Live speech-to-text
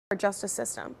justice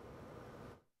system.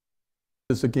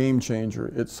 It's a game changer.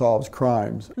 It solves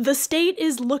crimes. The state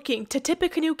is looking to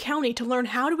Tippecanoe County to learn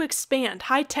how to expand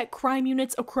high-tech crime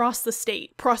units across the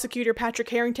state. Prosecutor Patrick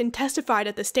Harrington testified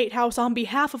at the State House on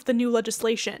behalf of the new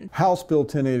legislation. House Bill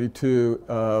 1082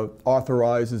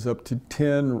 authorizes up to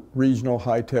 10 regional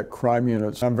high-tech crime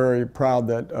units. I'm very proud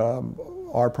that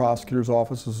our prosecutor's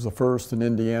office is the first in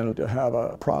Indiana to have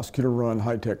a prosecutor-run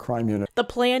high-tech crime unit. The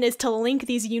plan is to link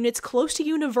these units close to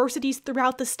universities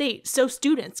throughout the state so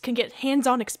students can get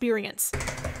hands-on experience.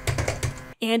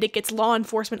 And it gets law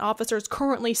enforcement officers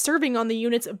currently serving on the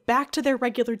units back to their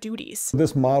regular duties.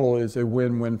 This model is a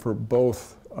win-win for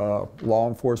both law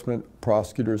enforcement,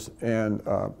 prosecutors, and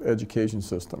education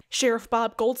system. Sheriff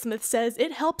Bob Goldsmith says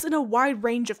it helps in a wide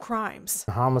range of crimes.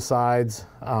 Homicides,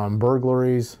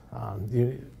 burglaries,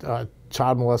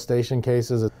 child molestation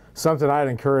cases. Something I'd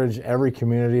encourage every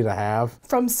community to have.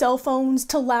 From cell phones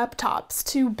to laptops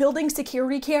to building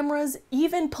security cameras,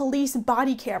 even police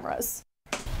body cameras.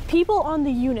 People on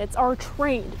the units are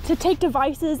trained to take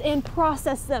devices and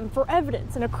process them for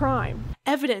evidence in a crime.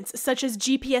 Evidence such as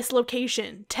GPS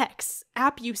location, texts,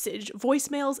 app usage,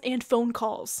 voicemails, and phone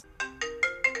calls.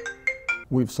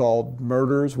 We've solved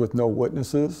murders with no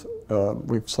witnesses.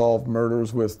 We've solved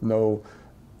murders with no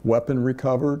weapon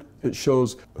recovered. It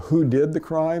shows who did the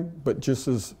crime, but just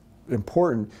as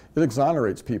important, it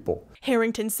exonerates people.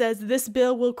 Harrington says this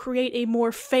bill will create a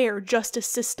more fair justice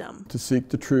system. To seek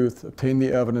the truth, obtain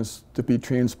the evidence, to be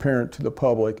transparent to the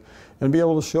public, and be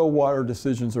able to show what our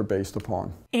decisions are based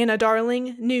upon. Anna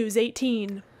Darling, News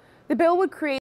 18. The bill would create